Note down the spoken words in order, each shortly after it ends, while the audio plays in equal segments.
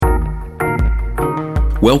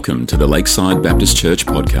Welcome to the Lakeside Baptist Church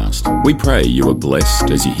podcast. We pray you are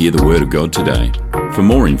blessed as you hear the Word of God today. For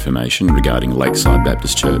more information regarding Lakeside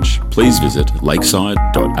Baptist Church, please visit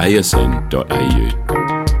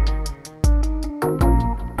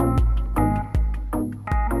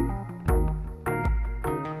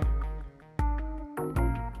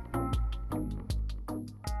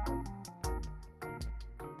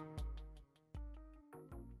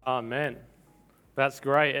Amen. That's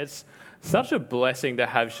great. It's such a blessing to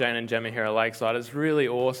have Shane and Gemma here at Lakeside. It's really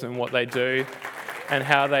awesome what they do and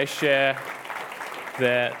how they share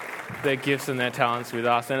their gifts and their talents with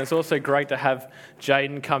us. And it's also great to have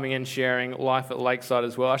Jaden coming and sharing life at Lakeside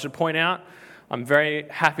as well. I should point out, I'm very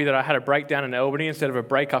happy that I had a breakdown in Albany instead of a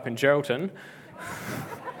breakup in Geraldton.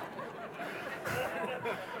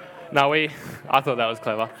 I thought that was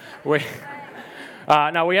clever. We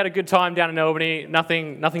had a good time down in Albany.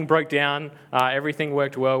 Nothing broke down. Everything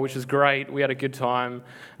worked well, which is great. We had a good time.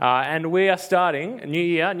 And we are starting a new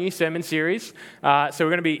year, new sermon series. So we're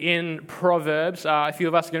going to be in Proverbs. A few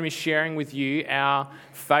of us are going to be sharing with you our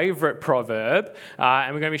favourite proverb.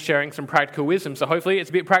 And we're going to be sharing some practical wisdom. So hopefully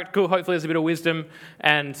it's a bit practical. Hopefully there's a bit of wisdom.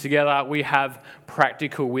 And together we have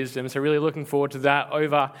practical wisdom. So really looking forward to that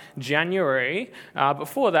over January.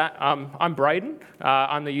 Before that, I'm Braden.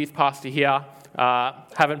 I'm the youth pastor here.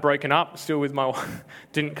 Haven't broken up, still with my wife.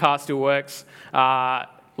 Car still works.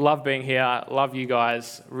 Love being here, love you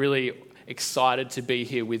guys, really excited to be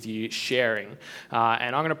here with you sharing.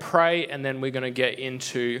 And I'm going to pray and then we're going to get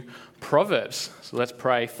into Proverbs. So let's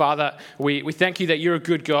pray. Father, we thank you that you're a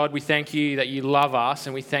good God. We thank you that you love us,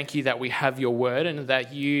 and we thank you that we have your word and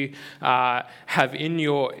that you have in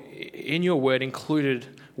your word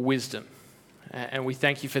included wisdom. And we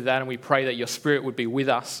thank you for that, and we pray that your Spirit would be with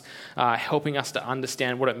us, helping us to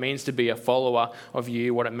understand what it means to be a follower of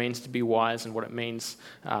you, what it means to be wise, and what it means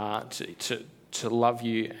to love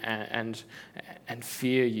you and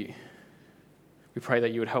fear you. We pray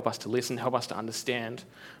that you would help us to listen, help us to understand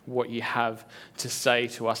what you have to say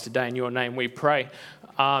to us today. In your name we pray.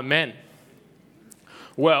 Amen.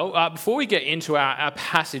 Well, before we get into our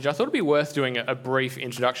passage, I thought it'd be worth doing a brief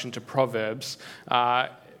introduction to Proverbs,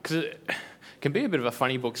 because can be a bit of a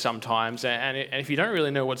funny book sometimes, and if you don't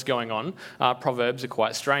really know what's going on, Proverbs are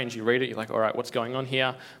quite strange. You read it, you're like, all right, what's going on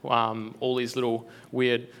here? All these little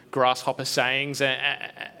weird grasshopper sayings,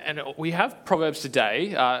 and we have Proverbs today,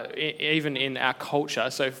 even in our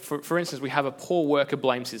culture. So, for instance, we have a poor worker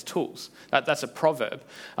blames his tools. That's a proverb.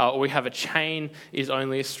 Or we have a chain is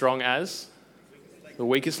only as strong as the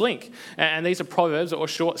weakest link. And these are proverbs or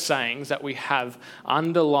short sayings that we have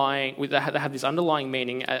that have this underlying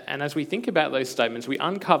meaning. And as we think about those statements, we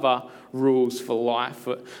uncover rules for life,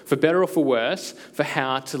 for better or for worse, for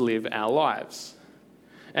how to live our lives.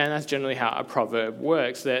 And that's generally how a proverb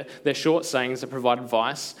works. They're short sayings that provide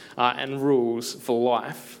advice and rules for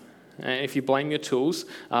life. And if you blame your tools,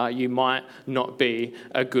 you might not be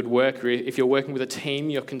a good worker. If you're working with a team,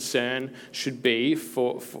 your concern should be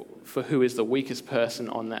for who is the weakest person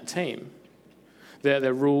on that team.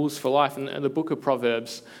 They're rules for life, and the book of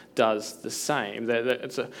Proverbs does the same.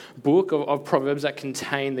 It's a book of Proverbs that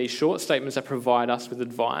contain these short statements that provide us with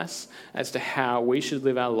advice as to how we should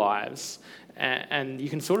live our lives. And you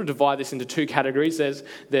can sort of divide this into two categories.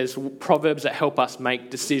 There's proverbs that help us make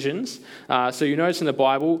decisions. So you notice in the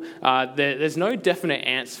Bible, there's no definite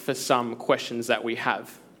answer for some questions that we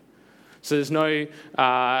have. So there's no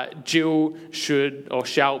Jill should or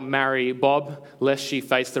shall marry Bob lest she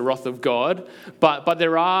face the wrath of God. But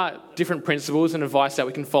there are different principles and advice that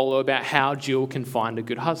we can follow about how Jill can find a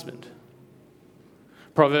good husband.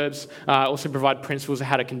 Proverbs also provide principles of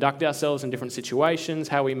how to conduct ourselves in different situations,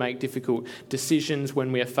 how we make difficult decisions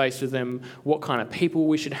when we are faced with them, what kind of people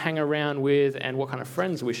we should hang around with, and what kind of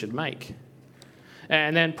friends we should make.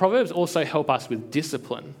 And then Proverbs also help us with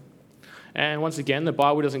discipline. And once again, the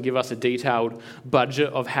Bible doesn't give us a detailed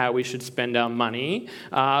budget of how we should spend our money,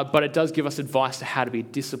 but it does give us advice to how to be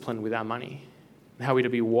disciplined with our money, how we to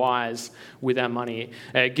be wise with our money.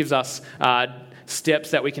 It gives us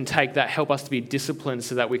steps that we can take that help us to be disciplined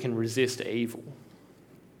so that we can resist evil.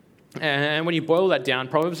 And when you boil that down,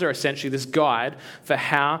 Proverbs are essentially this guide for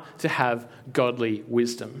how to have godly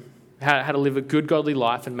wisdom, how to live a good godly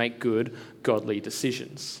life and make good godly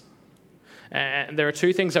decisions. And there are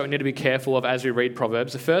two things that we need to be careful of as we read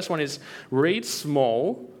Proverbs. The first one is read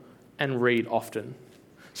small and read often.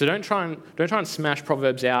 So don't try and smash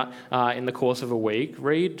Proverbs out in the course of a week.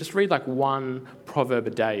 Just read like one proverb a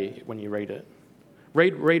day when you read it.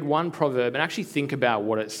 Read one proverb and actually think about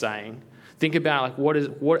what it's saying. Think about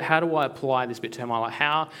how do I apply this bit to my life?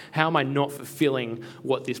 How am I not fulfilling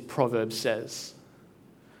what this proverb says?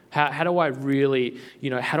 How do I really,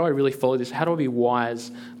 how do I really follow this? How do I be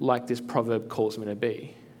wise like this proverb calls me to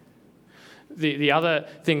be? The other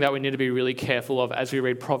thing that we need to be really careful of as we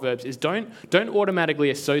read Proverbs is don't automatically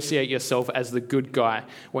associate yourself as the good guy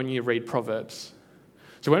when you read Proverbs.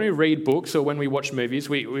 So when we read books or when we watch movies,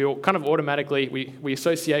 we all kind of automatically, we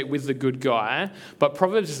associate with the good guy, but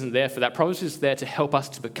Proverbs isn't there for that. Proverbs is there to help us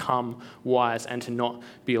to become wise and to not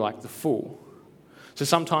be like the fool. So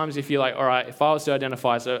sometimes if you're like, all right, if I was to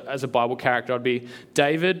identify as a Bible character, I'd be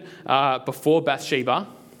David before Bathsheba,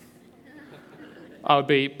 I would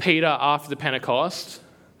be Peter after the Pentecost,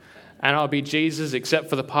 and I would be Jesus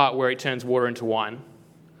except for the part where he turns water into wine.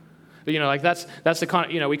 But, that's the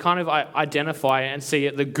kind of, we kind of identify and see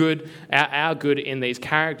the good, our good in these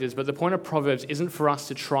characters. But the point of Proverbs isn't for us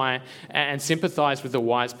to try and sympathize with the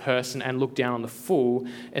wise person and look down on the fool.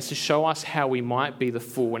 It's to show us how we might be the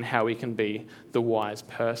fool and how we can be the wise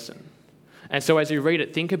person. And so as you read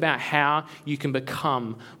it, think about how you can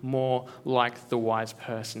become more like the wise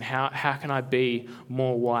person. How can I be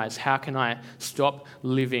more wise? How can I stop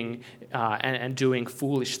living and doing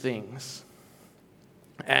foolish things?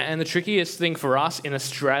 And the trickiest thing for us in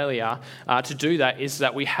Australia to do that is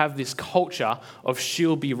that we have this culture of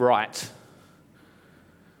she'll be right.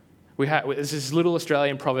 There's this little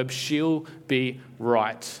Australian proverb, she'll be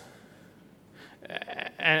right.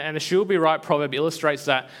 And the she'll be right proverb illustrates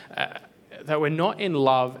that we're not in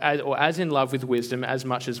love, as in love with wisdom as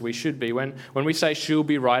much as we should be. When we say she'll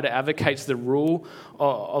be right, it advocates the rule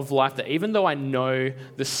of life that even though I know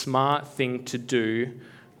the smart thing to do,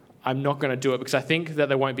 I'm not going to do it because I think that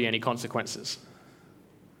there won't be any consequences.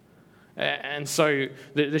 And so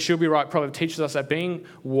the she'll be right proverb teaches us that being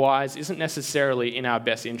wise isn't necessarily in our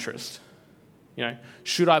best interest.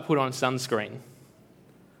 Should I put on sunscreen?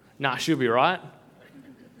 Nah, she'll be right.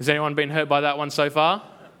 Has anyone been hurt by that one so far?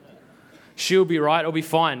 She'll be right, it'll be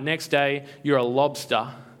fine. Next day, you're a lobster.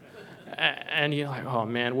 And you're like, oh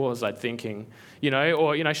man, what was I thinking?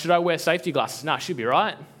 Or should I wear safety glasses? Nah, she'll be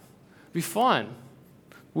right. It'll be fine.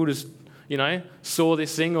 We'll just, saw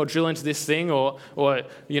this thing or drill into this thing or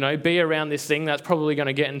be around this thing that's probably going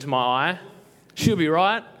to get into my eye. She'll be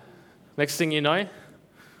right. Next thing you know,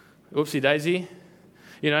 oopsie daisy.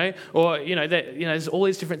 There's all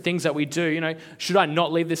these different things that we do. Should I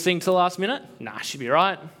not leave this thing to the last minute? Nah, she'll be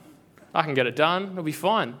right. I can get it done. It'll be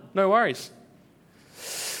fine. No worries.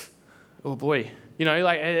 Oh boy.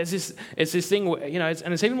 It's this thing,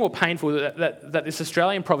 and it's even more painful that this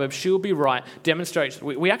Australian proverb, she'll be right, demonstrates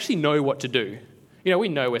we actually know what to do. We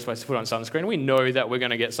know we're supposed to put on sunscreen. We know that we're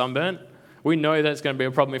going to get sunburnt. We know that it's going to be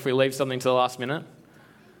a problem if we leave something to the last minute.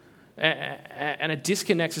 And it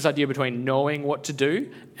disconnects this idea between knowing what to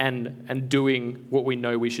do and doing what we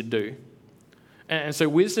know we should do. And so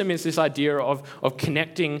wisdom is this idea of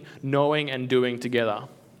connecting knowing and doing together.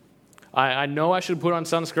 I know I should put on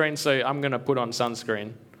sunscreen, so I'm going to put on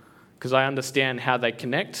sunscreen because I understand how they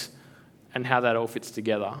connect and how that all fits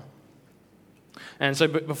together. And so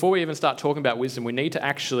before we even start talking about wisdom, we need to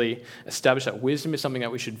actually establish that wisdom is something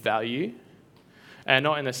that we should value. And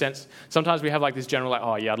not in the sense, sometimes we have this general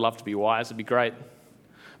oh yeah, I'd love to be wise, it'd be great.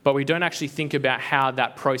 But we don't actually think about how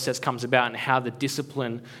that process comes about and how the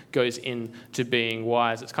discipline goes into being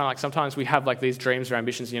wise. It's kind of like sometimes we have these dreams or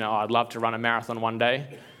ambitions, I'd love to run a marathon one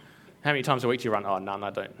day. How many times a week do you run? Oh, none, I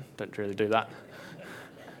don't really do that.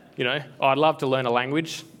 I'd love to learn a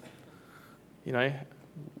language. When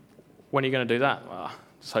are you going to do that? Well,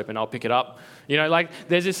 just hoping I'll pick it up.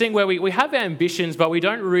 There's this thing where we have ambitions, but we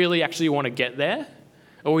don't really actually want to get there.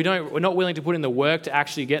 Or we're not willing to put in the work to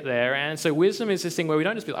actually get there. And so wisdom is this thing where we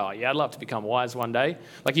don't just be oh yeah, I'd love to become wise one day.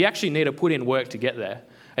 You actually need to put in work to get there.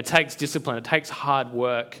 It takes discipline. It takes hard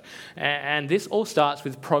work. And this all starts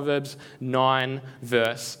with Proverbs 9,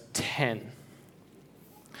 verse 10.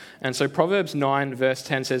 And so Proverbs 9, verse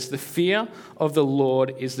 10 says, "The fear of the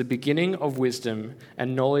Lord is the beginning of wisdom,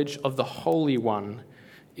 and knowledge of the Holy One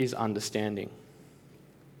is understanding."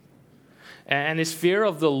 And this fear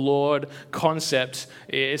of the Lord concept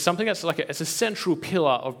is something that's it's a central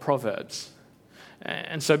pillar of Proverbs.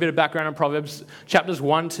 And so a bit of background on Proverbs. Chapters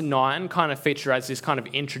 1 to 9 kind of feature as this kind of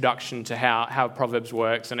introduction to how Proverbs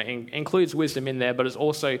works. And it includes wisdom in there, but it's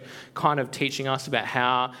also kind of teaching us about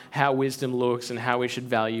how wisdom looks and how we should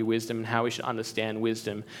value wisdom and how we should understand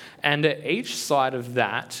wisdom. And at each side of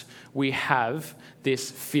that, we have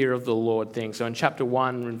this fear of the Lord thing. So in chapter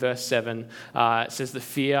 1, in verse 7, it says, "The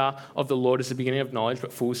fear of the Lord is the beginning of knowledge,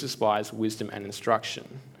 but fools despise wisdom and instruction."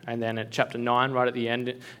 And then at chapter 9, right at the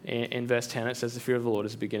end, in verse 10, it says, "The fear of the Lord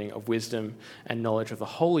is the beginning of wisdom, and knowledge of the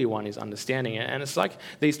Holy One is understanding." And it's like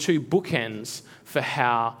these two bookends for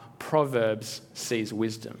how Proverbs sees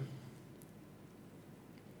wisdom.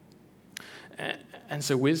 And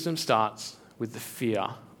so wisdom starts with the fear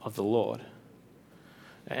of the Lord.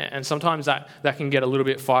 And sometimes that can get a little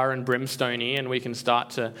bit fire and brimstone-y, and we can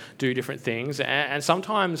start to do different things. And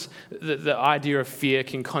sometimes the idea of fear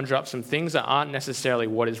can conjure up some things that aren't necessarily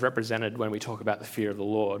what is represented when we talk about the fear of the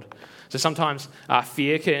Lord. So sometimes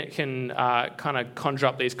fear can kind of conjure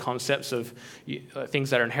up these concepts of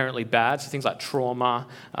things that are inherently bad, so things like trauma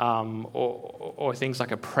or things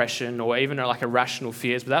like oppression or even like irrational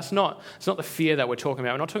fears. But it's not the fear that we're talking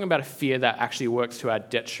about. We're not talking about a fear that actually works to our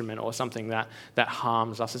detriment or something that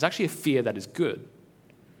harms us. It's actually a fear that is good.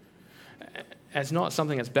 It's not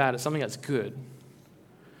something that's bad, it's something that's good.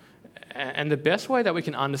 And the best way that we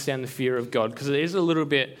can understand the fear of God, because it is a little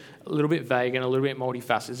bit vague and a little bit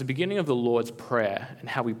multifaceted, is the beginning of the Lord's Prayer and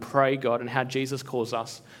how we pray God and how Jesus calls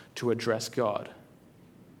us to address God.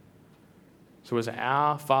 So it's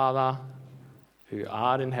our Father who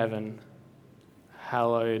art in heaven,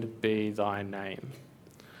 hallowed be thy name.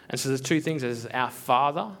 And so there's two things. There's our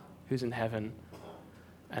Father who's in heaven,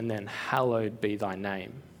 and then hallowed be thy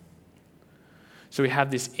name. So we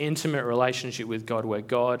have this intimate relationship with God where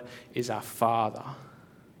God is our Father.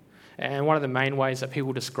 And one of the main ways that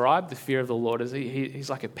people describe the fear of the Lord is he's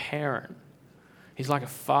like a parent. He's like a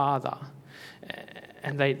father.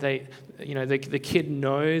 And the kid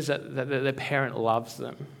knows that their parent loves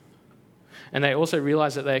them. And they also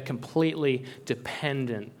realize that they're completely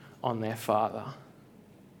dependent on their father.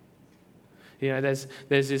 There's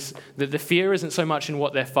this, the fear isn't so much in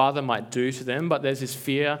what their father might do to them, but there's this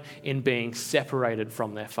fear in being separated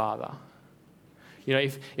from their father.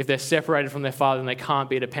 If they're separated from their father, then they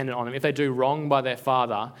can't be dependent on him. If they do wrong by their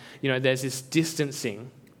father, there's this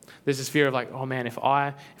distancing. There's this fear of like, oh man, if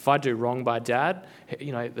I do wrong by dad,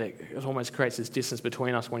 it almost creates this distance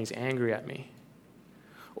between us when he's angry at me.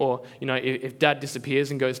 Or, if dad disappears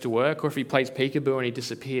and goes to work, or if he plays peekaboo and he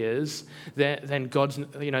disappears, then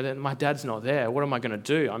then my dad's not there. What am I going to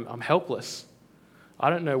do? I'm helpless. I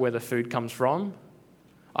don't know where the food comes from.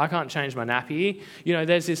 I can't change my nappy.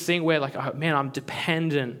 There's this thing where like, oh, man, I'm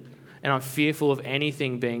dependent and I'm fearful of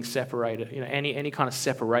anything being separated, any kind of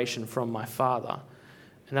separation from my father.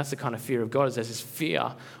 And that's the kind of fear of God, is there's this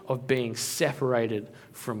fear of being separated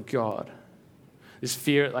from God. This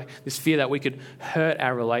fear that we could hurt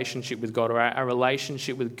our relationship with God, or our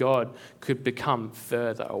relationship with God could become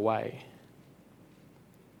further away.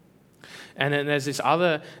 And then there's this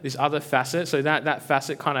other facet. So that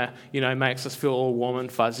facet kind of makes us feel all warm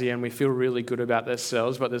and fuzzy, and we feel really good about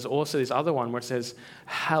ourselves. But there's also this other one where it says,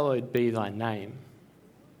 "Hallowed be thy name."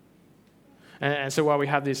 And so while we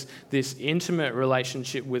have this intimate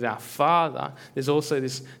relationship with our Father, there's also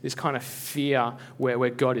this kind of fear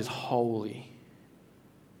where God is holy.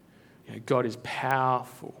 God is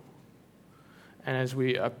powerful. And as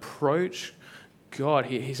we approach God,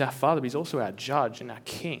 he's our Father, but he's also our judge and our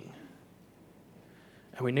King.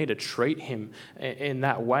 And we need to treat him in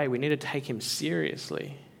that way. We need to take him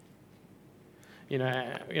seriously.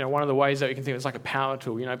 One of the ways that we can think of is like a power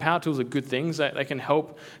tool. Power tools are good things. They can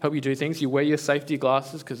help you do things. You wear your safety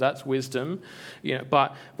glasses because that's wisdom.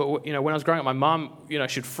 But when I was growing up, my mum,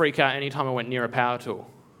 she'd freak out anytime I went near a power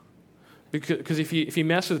tool. Because if you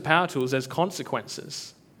mess with power tools, there's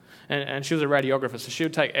consequences. And she was a radiographer, so she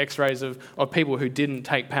would take x-rays of people who didn't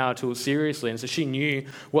take power tools seriously. And so she knew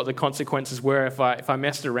what the consequences were if I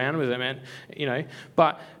messed around with them.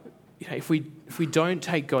 But if we don't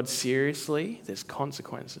take God seriously, there's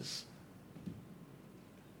consequences.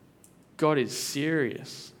 God is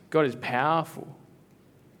serious. God is powerful.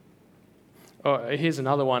 Oh, here's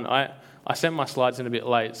another one. I sent my slides in a bit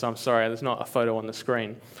late, so I'm sorry. There's not a photo on the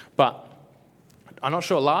screen. But I'm not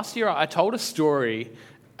sure. Last year, I told a story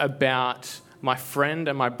about my friend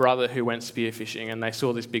and my brother who went spearfishing, and they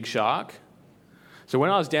saw this big shark. So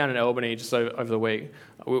when I was down in Albany just over the week,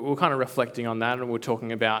 we were kind of reflecting on that, and we were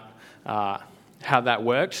talking about how that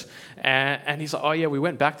worked. And he's like, oh, yeah, we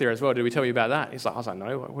went back there as well. Did we tell you about that? I was like,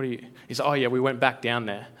 no. What are you? He's like, oh, yeah, we went back down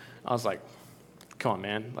there. I was like, come on,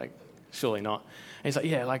 man. Like, surely not. And he's like,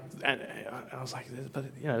 yeah, and I was like, but,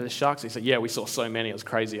 the sharks. He's like, yeah, we saw so many. It was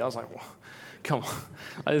crazy. I was like, well, come on.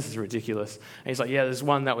 This is ridiculous. And he's like, yeah, there's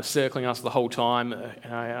one that was circling us the whole time.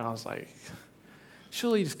 And I was like,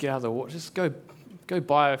 surely you just get out of the water. Just go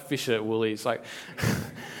buy a fish at Woolies. Like,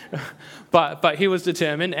 but he was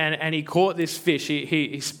determined, and he caught this fish.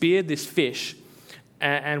 He speared this fish.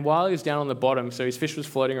 And while he was down on the bottom, so his fish was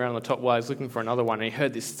floating around on the top while he was looking for another one, and he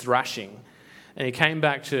heard this thrashing. And he came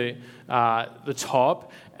back to the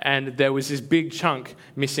top, and there was this big chunk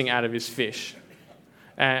missing out of his fish.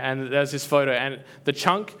 And there's this photo, and the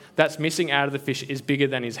chunk that's missing out of the fish is bigger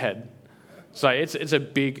than his head. So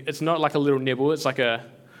it's not like a little nibble, it's like a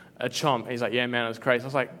a chomp. And he's like, yeah, man, it was crazy. I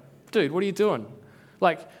was like, dude, what are you doing?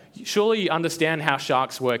 Like, surely you understand how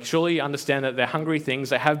sharks work. Surely you understand that they're hungry things.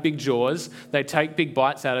 They have big jaws. They take big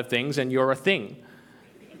bites out of things, and you're a thing.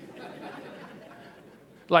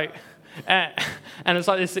 Like, and it's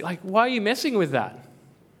like this, like, why are you messing with that?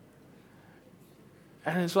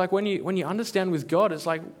 And it's like when you understand with God, it's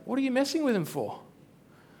like, what are you messing with him for?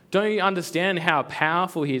 Don't you understand how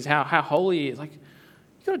powerful he is, how holy he is? Like,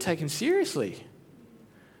 you've got to take him seriously.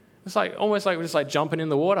 It's like almost like we're just like jumping in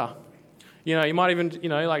the water. You know, you might even,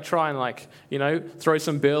 like try and like, throw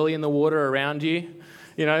some burley in the water around you.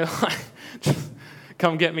 Like,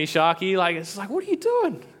 come get me, Sharky. Like, it's like, what are you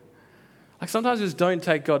doing? Like, sometimes we just don't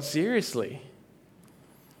take God seriously.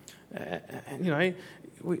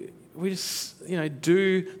 We just,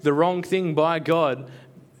 do the wrong thing by God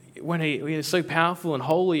when he is so powerful and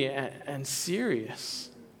holy and serious.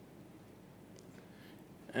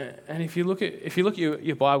 And if you look at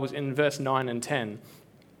your Bibles in verse 9 and 10,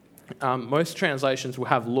 most translations will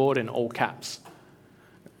have Lord in all caps.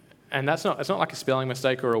 And it's not like a spelling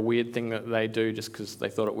mistake or a weird thing that they do just because they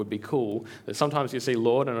thought it would be cool. That sometimes you see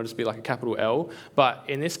Lord and it'll just be like a capital L. But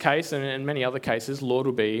in this case and in many other cases, Lord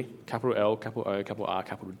will be capital L, capital O, capital R,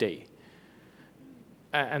 capital D.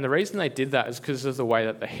 And the reason they did that is because of the way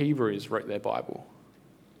that the Hebrews wrote their Bible.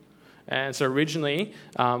 And so originally,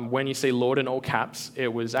 when you see Lord in all caps,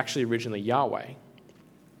 it was actually originally Yahweh.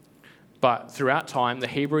 But throughout time, the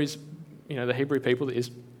Hebrews, the Hebrew people, the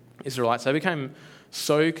Israelites, they became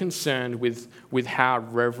so concerned with how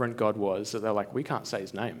reverent God was that they're like, we can't say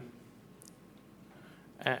his name.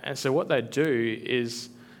 And so what they'd do is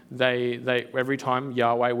they every time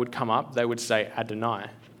Yahweh would come up, they would say Adonai,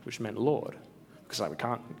 which meant Lord. Because we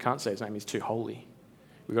can't say his name, he's too holy.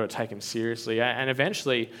 We've got to take him seriously. And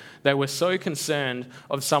eventually, they were so concerned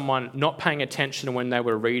of someone not paying attention when they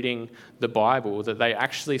were reading the Bible that they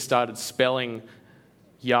actually started spelling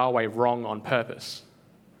Yahweh wrong on purpose.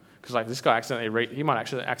 Because like this guy he might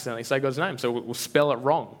actually accidentally say God's name, so we'll spell it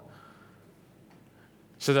wrong.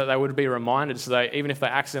 So that they would be reminded, even if they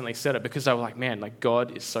accidentally said it, because they were like, man, like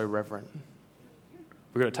God is so reverent.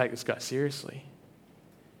 We've got to take this guy seriously.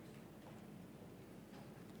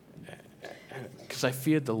 Because they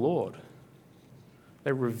feared the Lord.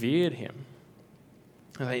 They revered him.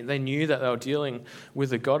 And they knew that they were dealing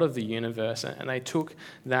with the God of the universe, and they took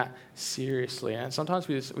that seriously. And sometimes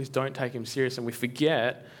we just don't take him serious, and we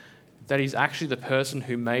forget that he's actually the person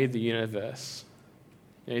who made the universe.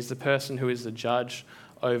 He's the person who is the judge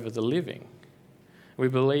over the living. We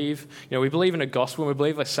believe in a gospel, and we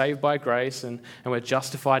believe we're saved by grace and we're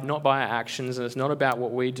justified not by our actions, and it's not about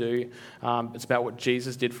what we do, it's about what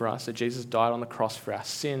Jesus did for us, that Jesus died on the cross for our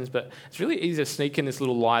sins. But it's really easy to sneak in this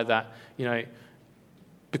little lie that,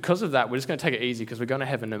 because of that, we're just going to take it easy because we're going to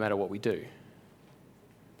heaven no matter what we do.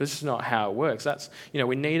 But this is not how it works.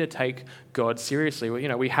 We need to take God seriously.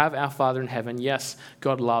 We have our Father in heaven. Yes,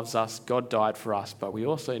 God loves us. God died for us, but we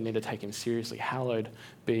also need to take him seriously. Hallowed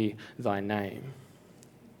be thy name.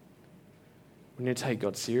 We need to take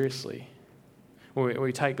God seriously. When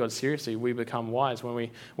we take God seriously, we become wise. When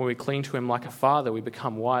we cling to him like a father, we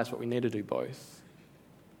become wise, but we need to do both.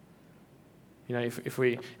 If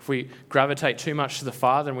we gravitate too much to the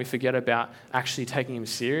Father and we forget about actually taking him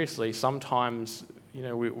seriously, sometimes,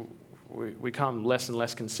 we become less and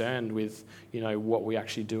less concerned with, what we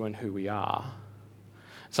actually do and who we are.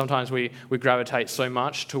 Sometimes we gravitate so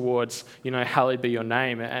much towards, hallowed be your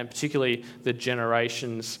name, and particularly the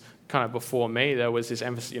generations kind of before me, there was this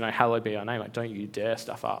emphasis, hallowed be your name, like don't you dare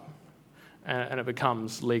stuff up. And it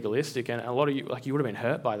becomes legalistic, and a lot of you, like you would have been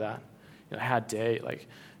hurt by that. How dare you,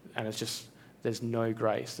 and it's just, there's no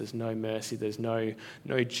grace, there's no mercy, there's no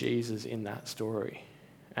Jesus in that story.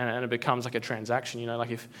 And it becomes like a transaction,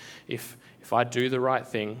 if I do the right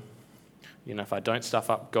thing, if I don't stuff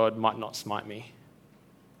up, God might not smite me.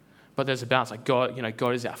 But there's a balance, like God,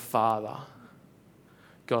 God is our Father.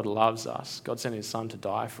 God loves us. God sent his Son to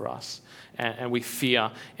die for us. And we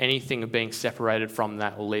fear anything of being separated from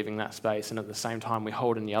that or leaving that space. And at the same time, we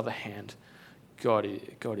hold in the other hand, God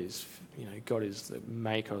is the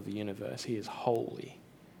maker of the universe. He is holy.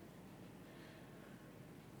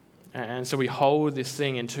 And so we hold this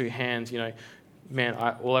thing in two hands. Man,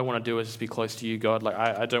 all I want to do is just be close to you, God. Like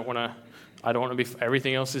I don't want to be.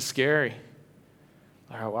 Everything else is scary.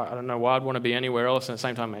 Like, I don't know why I'd want to be anywhere else. And at the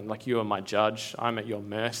same time, man, like you are my judge. I'm at your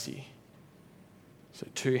mercy. So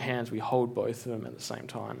two hands, we hold both of them at the same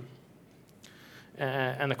time.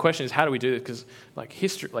 And the question is, how do we do this?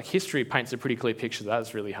 Because history paints a pretty clear picture.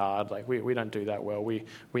 That's really hard. Like we don't do that well. We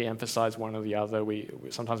emphasize one or the other.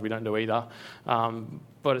 Sometimes we don't do either.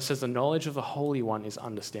 But it says the knowledge of the Holy One is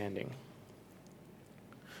understanding.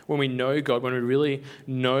 when we know God, when we really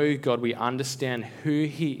know God, we understand who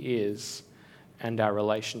he is and our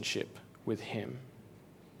relationship with him.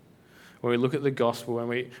 When we look at the gospel and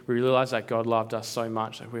we realize that God loved us so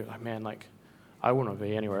much, we're like, man, like, I wouldn't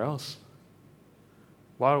be anywhere else.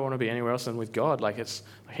 Why do I want to be anywhere else than with God? Like,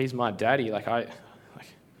 he's my daddy.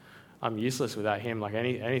 I'm useless without him. Like,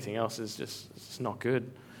 anything else is it's not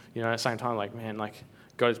good. You know, at the same time, like, man, like,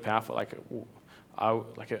 God is powerful.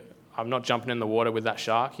 I'm not jumping in the water with that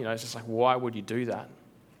shark. You know, it's just like, why would you do that?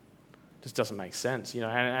 It just doesn't make sense. You know,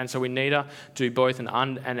 and so we need to do both,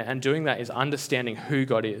 and doing that is understanding who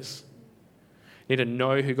God is. You need to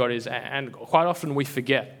know who God is, and quite often we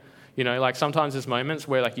forget. You know, like sometimes there's moments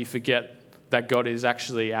where like you forget that God is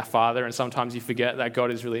actually our Father, and sometimes you forget that God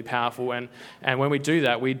is really powerful. And when we do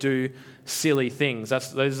that, we do silly things.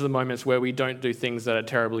 Those are the moments where we don't do things that are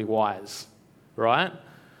terribly wise, right?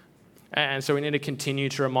 And so we need to continue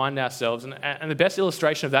to remind ourselves. And the best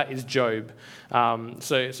illustration of that is Job.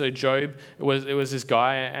 So Job was this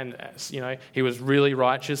guy, and you know, he was really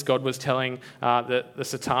righteous. God was telling the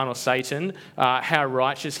Satan or Satan how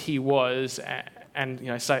righteous he was.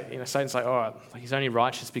 And Satan's like, oh, he's only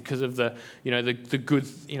righteous because of the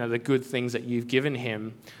good things that you've given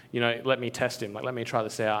him. You know, let me test him. Like, let me try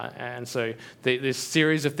this out. And so this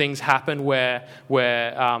series of things happened where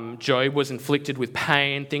Job was inflicted with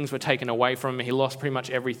pain. Things were taken away from him. He lost pretty much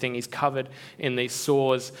everything. He's covered in these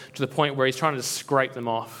sores to the point where he's trying to scrape them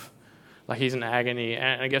off. Like, he's in agony.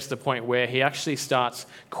 And I guess the point where he actually starts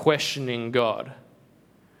questioning God.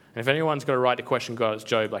 And if anyone's got a right to question God, it's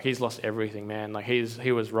Job. Like, he's lost everything, man. Like,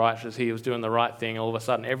 he was righteous. He was doing the right thing. All of a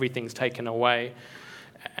sudden, everything's taken away.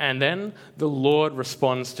 And then the Lord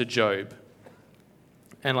responds to Job.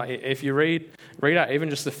 And like, if you read out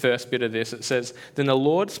even just the first bit of this, it says, "Then the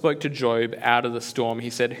Lord spoke to Job out of the storm.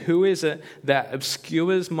 He said, 'Who is it that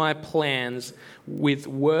obscures my plans with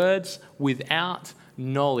words without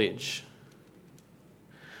knowledge?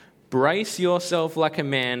 Brace yourself like a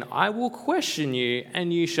man. I will question you,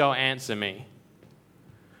 and you shall answer me.'"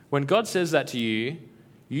 When God says that to you,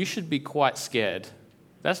 you should be quite scared.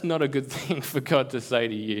 That's not a good thing for God to say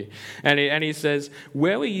to you. And he says,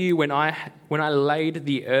 "Where were you when I laid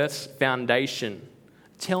the earth's foundation?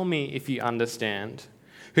 Tell me if you understand.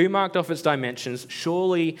 Who marked off its dimensions?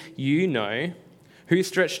 Surely you know. Who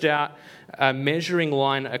stretched out a measuring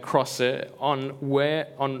line across it? On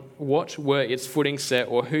what were its footings set?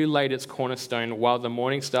 Or who laid its cornerstone while the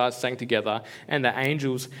morning stars sang together and the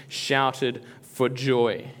angels shouted for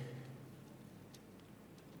joy?"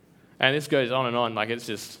 And this goes on and on. Like,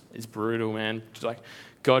 it's brutal, man. It's like,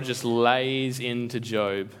 God just lays into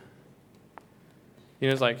Job. You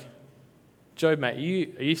know, it's like, Job, mate,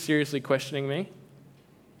 are you seriously questioning me?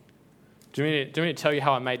 Do you want me to tell you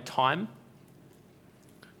how I made time?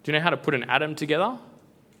 Do you know how to put an atom together?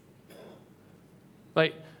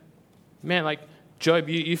 Like, man, like, Job,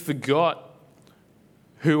 you forgot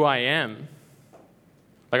who I am.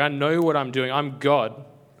 Like, I know what I'm doing. I'm God.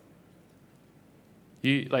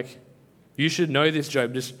 You should know this,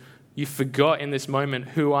 Job. Just, you forgot in this moment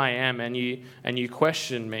who I am, and you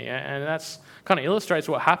questioned me. And that's kind of illustrates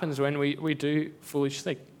what happens when we do foolish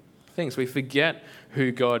things. We forget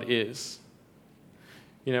who God is.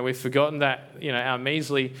 You know, we've forgotten that, you know, our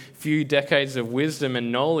measly few decades of wisdom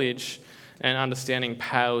and knowledge and understanding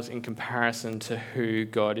pales in comparison to who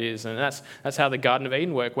God is. And that's how the Garden of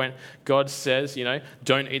Eden worked. When God says, you know,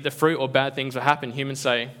 don't eat the fruit or bad things will happen, humans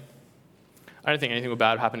say, I don't think anything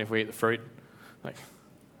bad will happen if we eat the fruit. Like,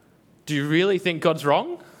 do you really think God's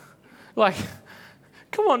wrong? Like,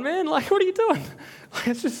 come on, man. Like, what are you doing?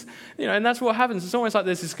 It's just, you know, and that's what happens. It's almost like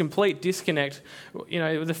there's this complete disconnect, you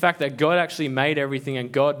know, with the fact that God actually made everything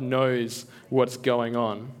and God knows what's going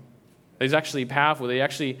on. He's actually powerful.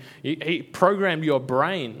 He programmed your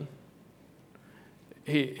brain.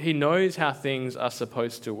 He knows how things are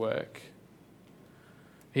supposed to work.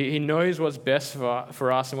 He knows what's best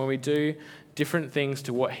for us, and when we do different things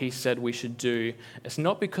to what he said we should do, it's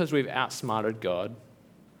not because we've outsmarted God.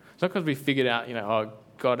 It's not because we figured out, you know, oh,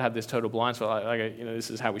 God had this total blind spot, like, you know,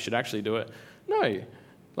 this is how we should actually do it. No,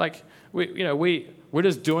 like, we're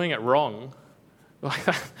just doing it wrong. Like,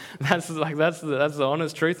 that's the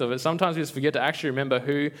honest truth of it. Sometimes we just forget to actually remember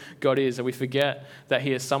who God is, and we forget that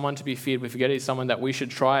he is someone to be feared. We forget he's someone that we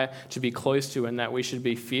should try to be close to, and that we should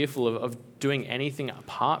be fearful of doing anything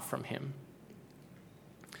apart from him.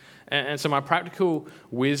 And so my practical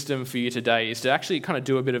wisdom for you today is to actually kind of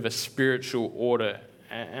do a bit of a spiritual audit.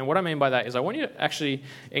 And what I mean by that is I want you to actually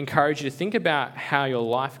encourage you to think about how your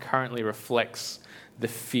life currently reflects the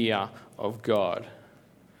fear of God.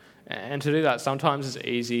 And to do that, sometimes it's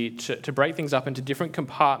easy to break things up into different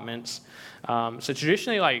compartments. So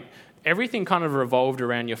traditionally, like, everything kind of revolved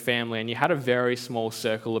around your family, and you had a very small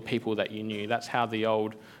circle of people that you knew. That's how the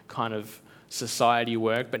old kind of society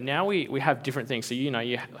worked. But now we have different things. So, you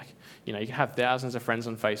can have thousands of friends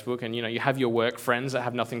on Facebook, and, you have your work friends that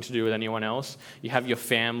have nothing to do with anyone else. You have your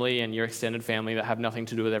family and your extended family that have nothing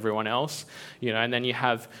to do with everyone else, and then you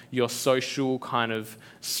have your social kind of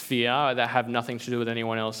sphere that have nothing to do with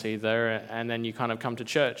anyone else either. And then you kind of come to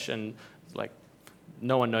church and, like,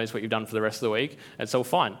 no one knows what you've done for the rest of the week. It's all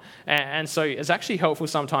fine. And so it's actually helpful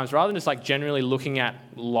sometimes, rather than just like generally looking at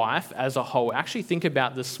life as a whole, actually think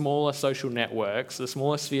about the smaller social networks, the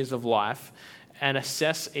smaller spheres of life, and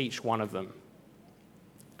assess each one of them.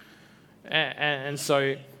 And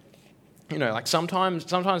so, like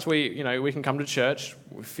sometimes we can come to church,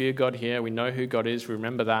 we fear God here, we know who God is, we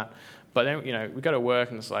remember that. But then, we go to work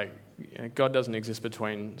and it's like, God doesn't exist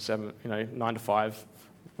between 9 to 5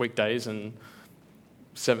 weekdays and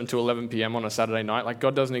 7 to 11 p.m. on a Saturday night. Like,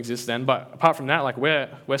 God doesn't exist then. But apart from that, like, we're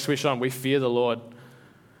switched on. We fear the Lord.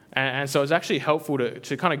 And so it's actually helpful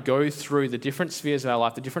to kind of go through the different spheres of our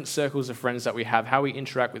life, the different circles of friends that we have, how we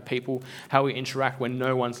interact with people, how we interact when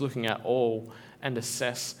no one's looking at all, and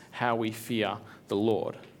assess how we fear the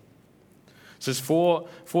Lord. So there's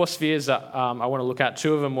four spheres that I want to look at,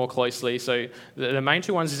 two of them more closely. So the main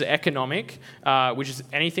two ones is economic, which is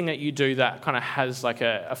anything that you do that kind of has like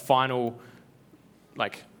a final,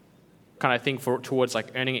 like, kind of thing towards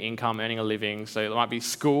like earning an income, earning a living. So it might be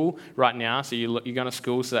school right now, so you're going to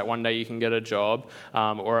school so that one day you can get a job,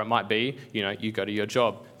 or it might be, you go to your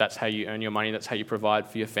job. That's how you earn your money, that's how you provide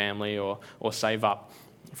for your family or save up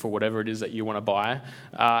for whatever it is that you want to buy.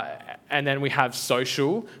 And then we have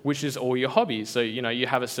social, which is all your hobbies. So, you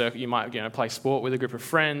have a circle, you might, play sport with a group of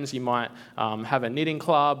friends, you might have a knitting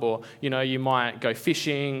club, or, you might go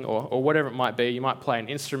fishing or whatever it might be. You might play an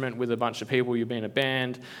instrument with a bunch of people, you'll be in a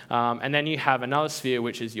band. And then you have another sphere,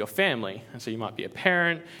 which is your family. And so you might be a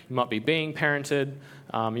parent, you might be being parented,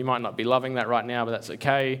 you might not be loving that right now, but that's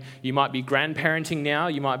okay. You might be grandparenting now,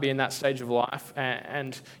 you might be in that stage of life,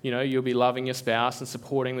 and you'll be loving your spouse and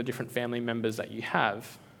supporting the different family members that you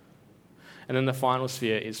have. And then the final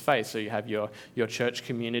sphere is faith. So you have your church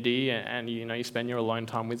community, and you spend your alone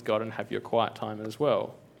time with God and have your quiet time as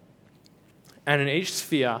well. And in each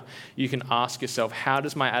sphere, you can ask yourself, how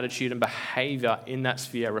does my attitude and behaviour in that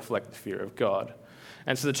sphere reflect the fear of God?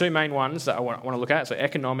 And so the two main ones that I want to look at, so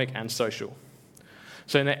economic and social.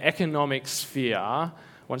 So in the economic sphere,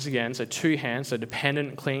 once again, so two hands, so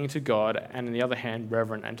dependent, clinging to God, and in the other hand,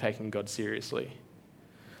 reverent and taking God seriously.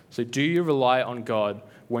 So do you rely on God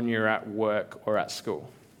when you're at work or at school?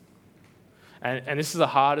 And this is the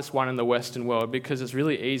hardest one in the Western world, because it's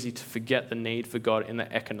really easy to forget the need for God in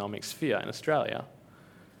the economic sphere in Australia.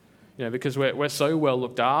 Because we're so well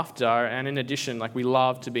looked after, and in addition, like, we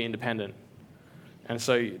love to be independent. And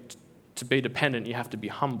so to be dependent, you have to be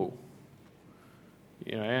humble.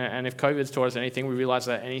 And if COVID's taught us anything, we realize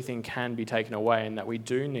that anything can be taken away and that we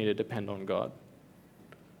do need to depend on God.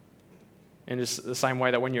 In just the same way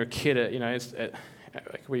that when you're a kid,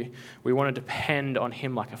 we want to depend on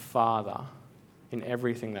Him like a father in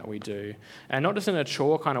everything that we do. And not just in a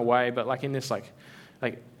chore kind of way, but like in this, like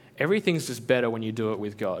everything's just better when you do it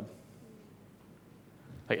with God.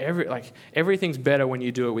 Everything's better when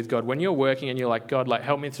you do it with God. When you're working and you're like, God, like,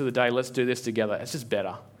 help me through the day, let's do this together. It's just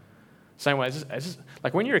better. Same way, it's just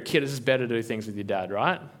like when you're a kid, it's just better to do things with your dad,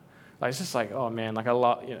 right? Like, it's just like, oh man, like, I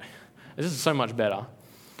love, this is so much better.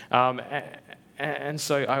 And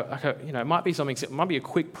so, it might be something, it might be a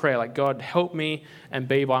quick prayer, like, God, help me and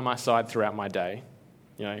be by my side throughout my day.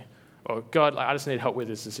 Or God, like, I just need help with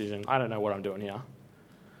this decision. I don't know what I'm doing here.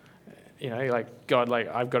 Like, God, like,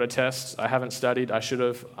 I've got a test, I haven't studied, I should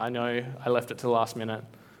have, I know, I left it to the last minute.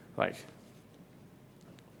 Like,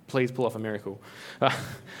 please pull off a miracle.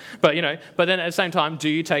 But then at the same time, do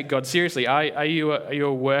you take God seriously? Are you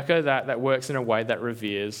a worker that works in a way that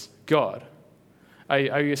reveres God? Are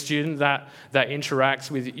you a student that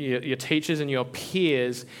interacts with your teachers and your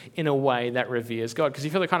peers in a way that reveres God? Because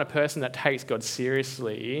if you're the kind of person that takes God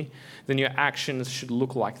seriously, then your actions should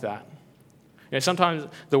look like that. Sometimes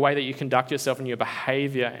the way that you conduct yourself and your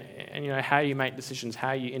behaviour and how you make decisions,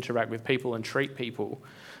 how you interact with people and treat people,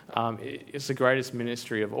 it's the greatest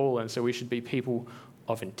ministry of all. And so we should be people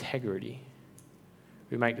of integrity.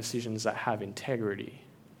 We make decisions that have integrity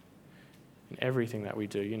in everything that we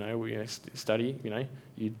do. We study.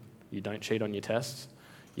 You don't cheat on your tests.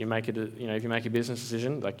 You make it. If you make a business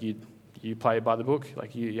decision, like you play by the book.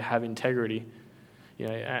 Like you have integrity.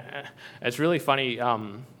 It's really funny.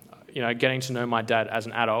 getting to know my dad as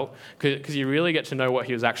an adult, because you really get to know what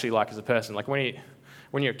he was actually like as a person. Like when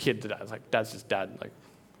you're a kid, dad's just dad. Like,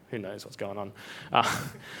 who knows what's going on?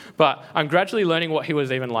 But I'm gradually learning what he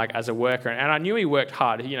was even like as a worker, and I knew he worked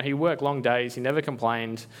hard. He worked long days. He never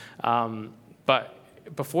complained. But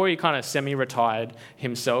before he kind of semi-retired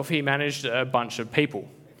himself, he managed a bunch of people.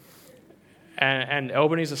 And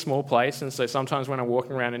Albany's a small place, and so sometimes when I'm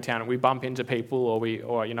walking around in town, we bump into people,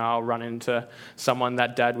 or I'll run into someone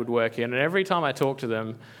that Dad would work in, and every time I talk to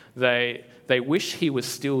them, they wish he was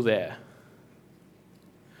still there,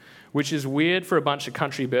 which is weird for a bunch of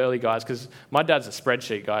country burly guys, because my dad's a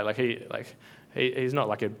spreadsheet guy. He's not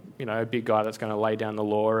like a big guy that's going to lay down the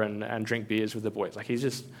law and drink beers with the boys. Like he's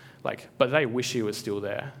just but they wish he was still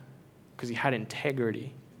there because he had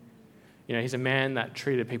integrity. He's a man that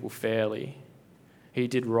treated people fairly. He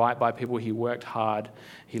did right by people. He worked hard.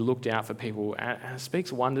 He looked out for people, and it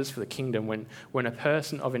speaks wonders for the kingdom when a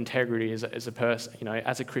person of integrity is a person,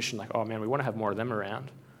 as a Christian, oh man, we want to have more of them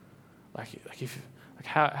around.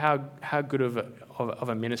 How good of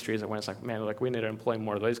a ministry is it when it's man, we need to employ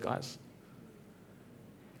more of those guys.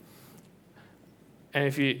 And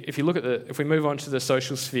if you look at if we move on to the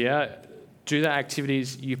social sphere, do the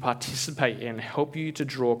activities you participate in help you to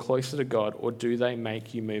draw closer to God, or do they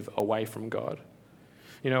make you move away from God?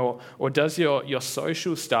 Or does your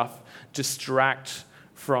social stuff distract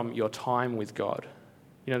from your time with God?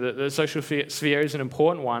 The social sphere is an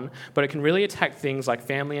important one, but it can really attack things like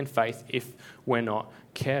family and faith if we're not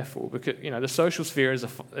careful. Because the social sphere is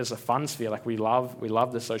a fun sphere. We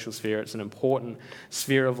love the social sphere. It's an important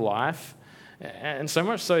sphere of life, and so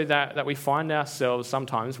much so that we find ourselves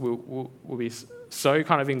sometimes we'll be so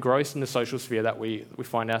kind of engrossed in the social sphere that we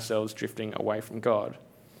find ourselves drifting away from God.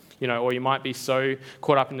 Or you might be so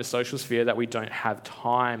caught up in the social sphere that we don't have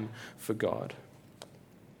time for God.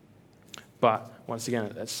 But once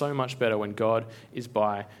again, it's so much better when God is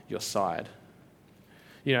by your side.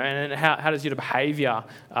 And how does your behaviour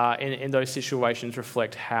in those situations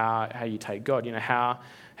reflect how you take God?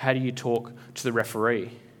 How do you talk to the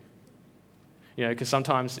referee? Because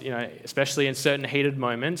sometimes, especially in certain heated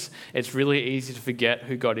moments, it's really easy to forget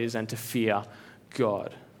who God is and to fear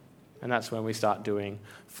God. And that's when we start doing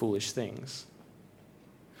foolish things.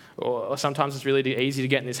 Or sometimes it's really easy to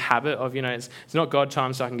get in this habit of, it's not God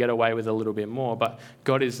time so I can get away with a little bit more, but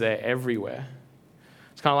God is there everywhere.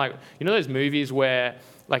 It's kind of like, those movies where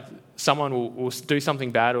someone will do something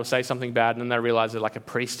bad or say something bad and then they realise that a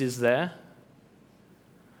priest is there.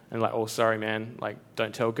 And oh, sorry man,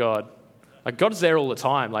 don't tell God. God's there all the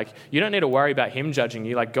time. You don't need to worry about him judging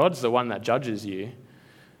you. God's the one that judges you.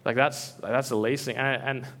 That's the least thing.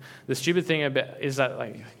 And the stupid thing about is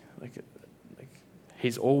that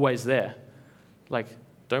he's always there.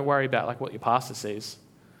 Don't worry about what your pastor sees.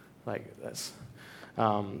 That's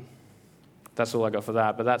all I got for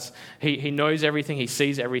that. But he knows everything. He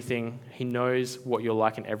sees everything. He knows what you're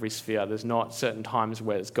like in every sphere. There's not certain times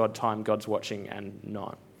where it's God time, God's watching, and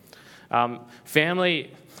not.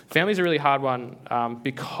 Family's a really hard one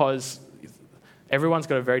because everyone's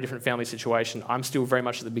got a very different family situation. I'm still very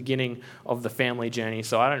much at the beginning of the family journey,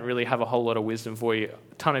 so I don't really have a whole lot of wisdom for you.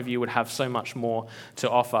 A ton of you would have so much more to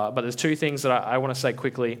offer. But there's two things that I want to say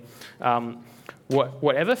quickly.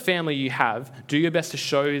 Whatever family you have, do your best to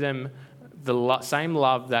show them the same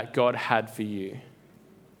love that God had for you.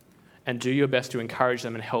 And do your best to encourage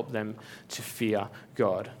them and help them to fear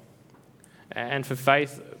God. And for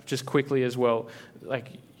faith, just quickly as well,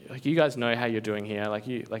 you guys know how you're doing here.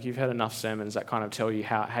 You've heard enough sermons that kind of tell you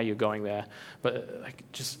how you're going there. But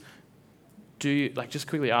just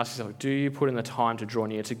quickly ask yourself: do you put in the time to draw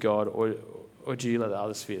near to God, or do you let the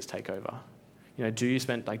other spheres take over?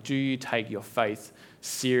 Do you take your faith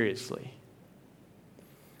seriously?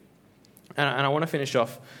 And I want to finish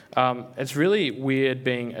off. It's really weird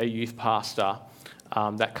being a youth pastor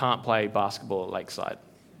that can't play basketball at Lakeside.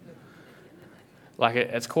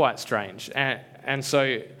 It's quite strange. And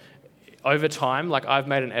so over time, I've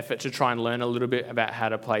made an effort to try and learn a little bit about how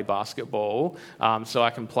to play basketball so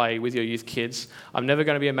I can play with your youth kids. I'm never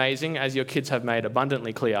going to be amazing, as your kids have made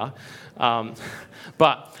abundantly clear.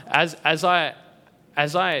 But as I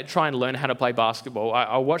try and learn how to play basketball,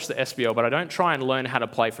 I watch the SBL, but I don't try and learn how to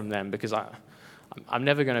play from them because I'm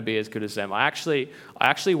never going to be as good as them. I actually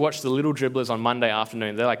watch the little dribblers on Monday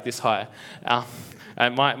afternoon. They're this high.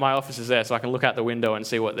 And my office is there, so I can look out the window and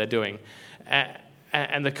see what they're doing.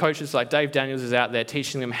 And the coaches, Dave Daniels, is out there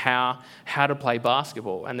teaching them how to play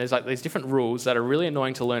basketball. And there's these different rules that are really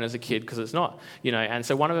annoying to learn as a kid because it's not, And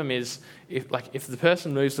so one of them is if the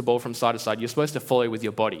person moves the ball from side to side, you're supposed to follow with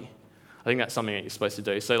your body. I think that's something that you're supposed to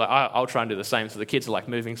do. So like I'll try and do the same. So the kids are like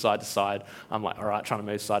moving side to side. I'm like, all right, trying to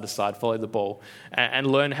move side to side, follow the ball, and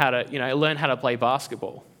learn how to play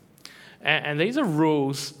basketball. And these are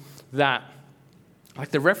rules that,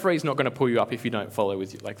 like, the referee's not going to pull you up if you don't follow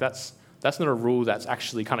with you. Like that's not a rule that's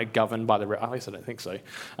actually kind of governed by at least I don't think so.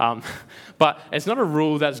 But it's not a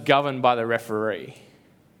rule that's governed by the referee.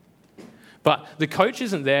 But the coach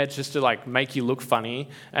isn't there just to like make you look funny,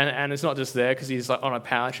 and it's not just there because he's like on a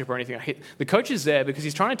power trip or anything. The coach is there because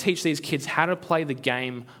he's trying to teach these kids how to play the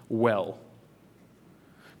game well.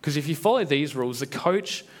 Because if you follow these rules,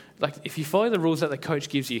 if you follow the rules that the coach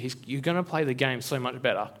gives you, you're going to play the game so much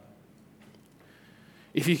better.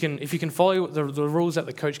 If you can follow the rules that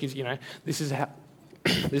the coach gives you, this is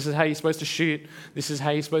how you're supposed to shoot. This is how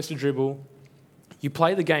you're supposed to dribble. You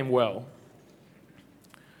play the game well.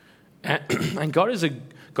 And God is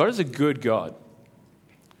a good God.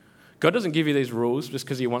 God doesn't give you these rules just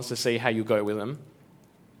because he wants to see how you go with them.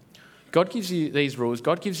 God gives you these rules.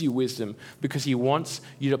 God gives you wisdom because he wants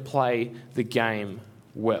you to play the game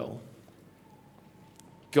well.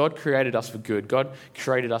 God created us for good. God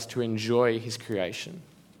created us to enjoy his creation.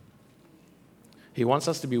 He wants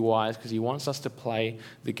us to be wise because he wants us to play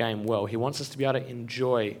the game well. He wants us to be able to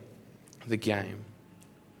enjoy the game.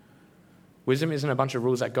 Wisdom isn't a bunch of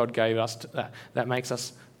rules that God gave us that makes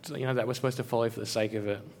us, that we're supposed to follow for the sake of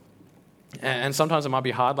it. And sometimes it might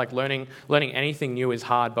be hard, like learning anything new is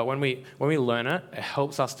hard, but when we learn it, it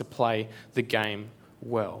helps us to play the game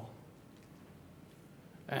well.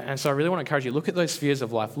 And so I really want to encourage you, look at those spheres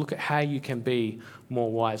of life, look at how you can be more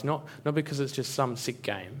wise, not because it's just some sick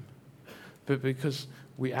game, but because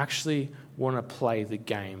we actually want to play the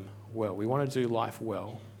game well. We want to do life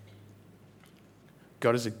well.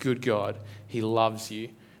 God is a good God. He loves you.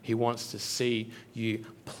 He wants to see you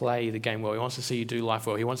play the game well. He wants to see you do life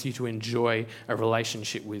well. He wants you to enjoy a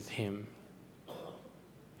relationship with him.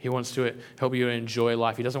 He wants to help you to enjoy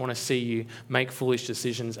life. He doesn't want to see you make foolish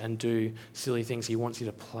decisions and do silly things. He wants you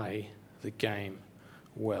to play the game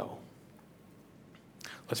well.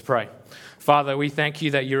 Let's pray. Father, we thank you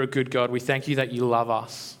that you're a good God. We thank you that you love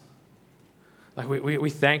us. Like we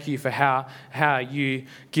thank you for how you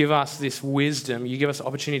give us this wisdom. You give us the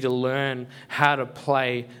opportunity to learn how to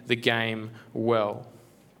play the game well.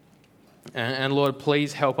 And Lord,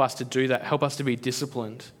 please help us to do that. Help us to be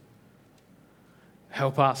disciplined.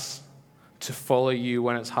 Help us to follow you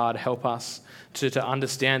when it's hard. Help us to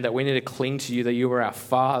understand that we need to cling to you, that you are our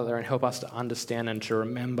Father, and help us to understand and to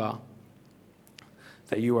remember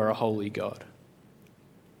that you are a holy God.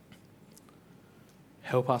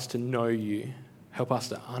 Help us to know you. Help us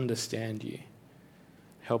to understand you.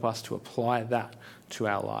 Help us to apply that to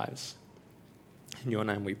our lives. In your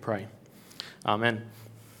name we pray. Amen.